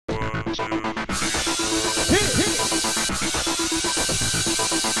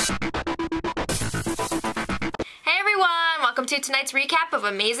tonight's recap of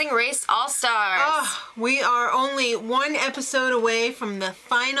Amazing Race All-Stars. Oh, we are only one episode away from the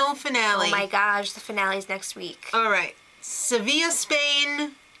final finale. Oh my gosh, the finale's next week. All right. Sevilla,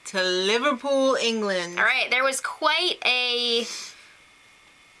 Spain to Liverpool, England. All right, there was quite a...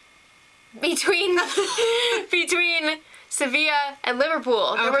 Between Sevilla and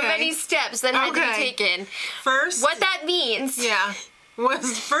Liverpool, there were many steps that had to be taken. First... What that means... Yeah.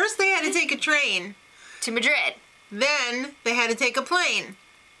 Was first they had to take a train. To Madrid. Then they had to take a plane.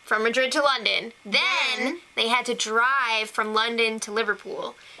 From Madrid to London. Then they had to drive from London to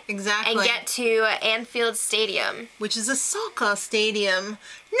Liverpool. Exactly. And get to Anfield Stadium. Which is a soccer stadium.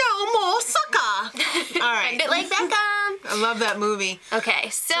 No more soccer! All right. Bend it like Beckham. I love that movie. Okay,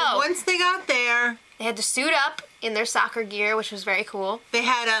 so once they got there... They had to suit up in their soccer gear, which was very cool. They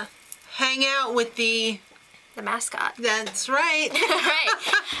had to hang out with the mascot. That's right.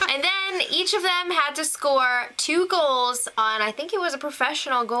 Right. And then each of them had to score 2 goals on, I think it was a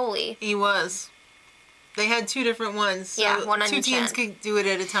professional goalie. He was. They had 2 different ones. So yeah, one on each 2 teams end. could do it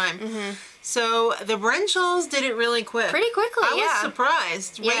at a time. So the Brenchels did it really quick. Pretty quickly, I was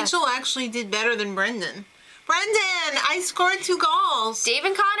surprised. Yeah. Rachel actually did better than Brendan. Brendan, I scored 2 goals. Dave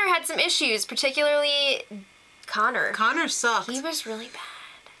and Connor had some issues, particularly Connor. Connor sucked. He was really bad.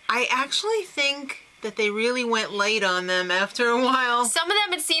 I actually think that they really went light on them after a while. Some of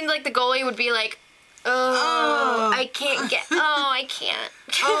them, it seemed like the goalie would be like, I can't.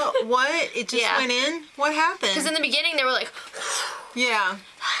 Oh, what? It just went in? What happened? Because in the beginning they were like, yeah.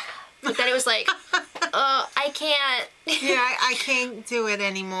 But then it was like, I can't. Yeah, I can't do it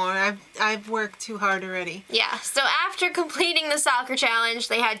anymore. I've worked too hard already. Yeah, so after completing the soccer challenge,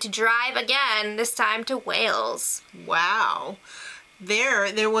 they had to drive again, this time to Wales. Wow.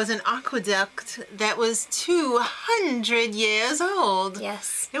 There was an aqueduct that was 200 years old.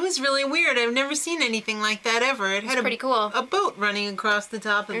 Yes. It was really weird. I've never seen anything like that ever. It had pretty cool. A boat running across the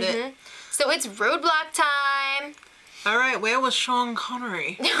top of it. So it's roadblock time. All right, where was Sean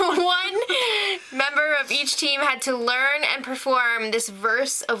Connery? One member of each team had to learn and perform this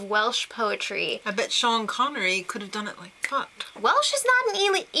verse of Welsh poetry. I bet Sean Connery could have done it like that. Welsh is not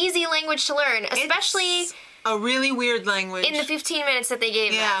an easy language to learn, especially... It's a really weird language. In the 15 minutes that they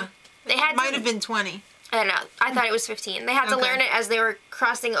gave them. They had might have been 20. I don't know. I thought it was 15. They had to learn it as they were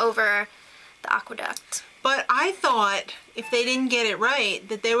crossing over the aqueduct. But I thought if they didn't get it right,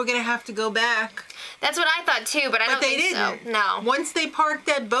 that they were going to have to go back. That's what I thought too, but I don't think so. No. Once they parked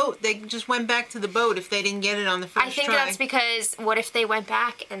that boat, they just went back to the boat if they didn't get it on the first try. I think that's because what if they went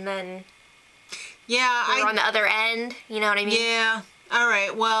back and then they were on the other end? You know what I mean? Yeah. All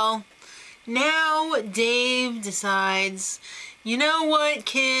right. Well, now Dave decides, you know what,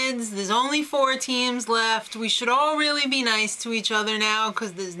 kids? There's only 4 teams left. We should all really be nice to each other now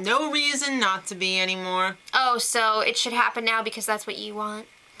because there's no reason not to be anymore. Oh, so it should happen now because that's what you want?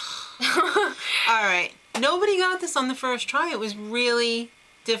 All right. Nobody got this on the first try. It was really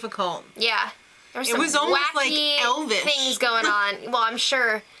difficult. Yeah. There It was almost wacky like Elvish. things going on. Well, I'm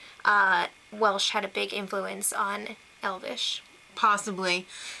sure Welsh had a big influence on Elvish. Possibly.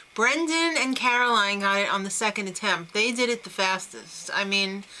 Brendan and Caroline got it on the second attempt. They did it the fastest. I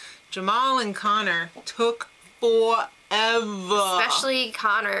mean, Jamal and Connor took forever. Especially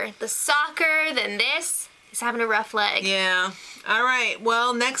Connor. The soccer, then this. He's having a rough leg. Yeah. All right.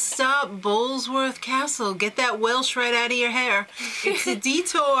 Well, next stop, Bullsworth Castle. Get that Welsh right out of your hair. It's a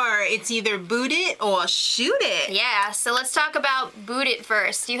detour. It's either boot it or shoot it. Yeah, so let's talk about boot it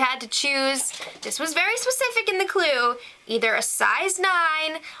first. You had to choose, this was very specific in the clue, either a size 9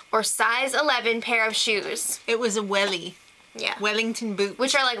 or size 11 pair of shoes. It was a welly. Yeah. Wellington boots.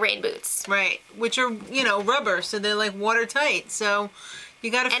 Which are like rain boots. Right. Which are, you know, rubber, so they're like watertight. So you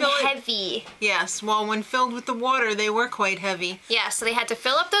gotta fill it. And heavy. Yes. Well, when filled with the water, they were quite heavy. Yeah, so they had to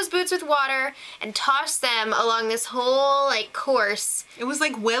fill up those boots with water and toss them along this whole, like, course. It was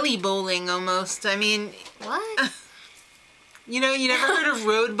like welly bowling almost. I mean... What? You know, you never heard of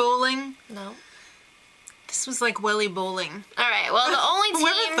road bowling? No. This was like welly bowling. Alright, well, the only team...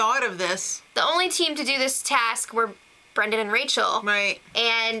 Whoever thought of this? The only team to do this task were Brendan and Rachel. Right.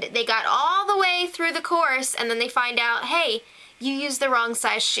 And they got all the way through the course, and then they find out, hey, you used the wrong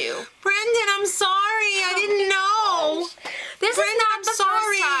size shoe. Brendan, I'm sorry. I didn't know. This Brendan, is not the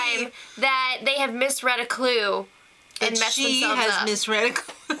first time that they have misread a clue and messed themselves up. She has misread a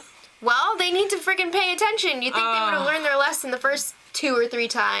clue. Well, they need to freaking pay attention. You think they would have learned their lesson the first 2 or 3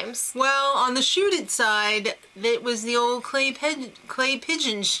 times. Well, on the shoot it side, it was the old clay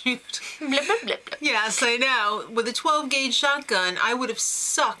pigeon shoot. Blip, blip, blip, blip. Yes, I know. With a 12-gauge shotgun, I would have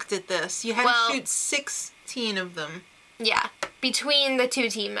sucked at this. You had to shoot 16 of them. Yeah. between the two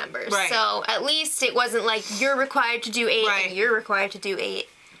team members. Right. So at least it wasn't like you're required to do 8 Right. and you're required to do 8.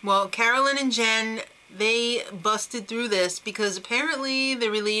 Well, Carolyn and Jen, they busted through this because apparently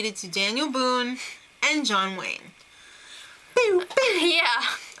they're related to Daniel Boone and John Wayne. Boo, boo. Yeah.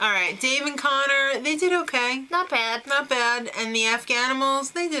 All right, Dave and Connor, they did okay. Not bad. Not bad. And the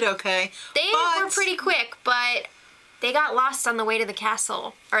Afghanimals, they did okay. They were pretty quick, but they got lost on the way to the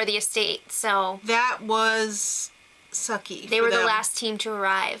castle, or the estate, so... That was sucky. They for were the them. last team to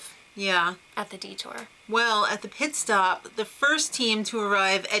arrive Yeah. at the detour. Well, at the pit stop, the first team to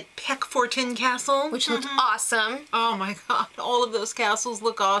arrive at Peckforton Castle. Which looked awesome. Oh my god, all of those castles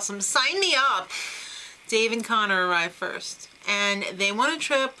look awesome. Sign me up! Dave and Connor arrived first. And they won a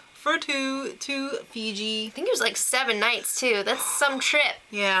trip for 2 to Fiji. I think it was like 7 nights, too. That's some trip.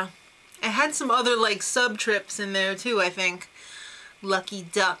 Yeah. It had some other, like, sub-trips in there, too, I think. Lucky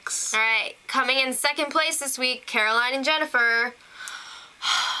ducks. All right, coming in second place this week, Caroline and Jennifer.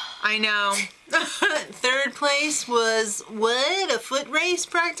 I know. Third place was, what? A foot race,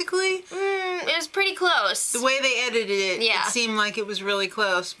 practically? It was pretty close. The way they edited it, Yeah. it seemed like it was really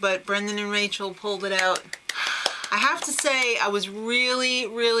close, but Brendan and Rachel pulled it out. I have to say, I was really,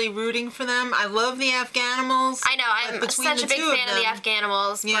 really rooting for them. I love the Afghanimals. I know, I'm such a big fan of the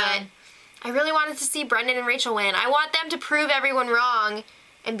Afghanimals, Yeah. but I really wanted to see Brendan and Rachel win. I want them to prove everyone wrong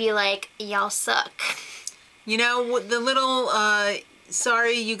and be like, y'all suck. You know, the little,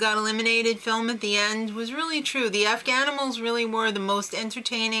 sorry you got eliminated film at the end was really true. The Afghanimals really were the most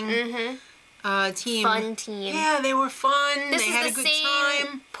entertaining team. Fun team. Yeah, they were fun. This they is had the a good same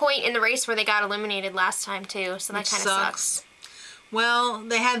time. point in the race where they got eliminated last time, too, so that kind of sucks. Well,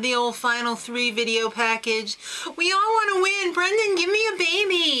 they had the old final 3 video package. We all want to win. Brendan, give me a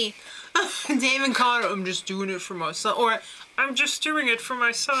baby. Dave and Connor, I'm just doing it for my son. Or, I'm just doing it for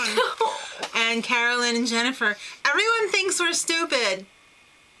my son. And Carolyn and Jennifer, everyone thinks we're stupid.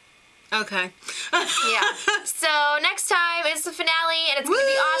 Okay. Yeah. So next time is the finale, and it's going to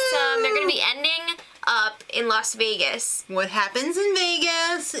be awesome. They're going to be ending up in Las Vegas. What happens in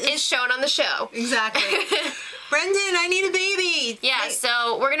Vegas Is shown on the show. Exactly. Brendan, I need a baby. Yeah,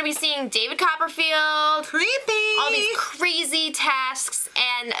 so we're going to be seeing David Copperfield. Creepy. All these crazy tasks,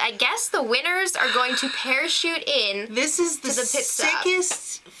 and I guess the winners are going to parachute in. This is the to the pit stop.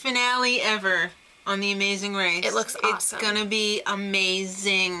 sickest finale ever on The Amazing Race. It looks awesome. It's gonna be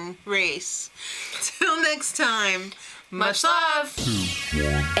amazing race. Till next time, much love.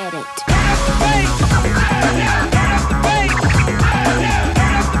 Edit.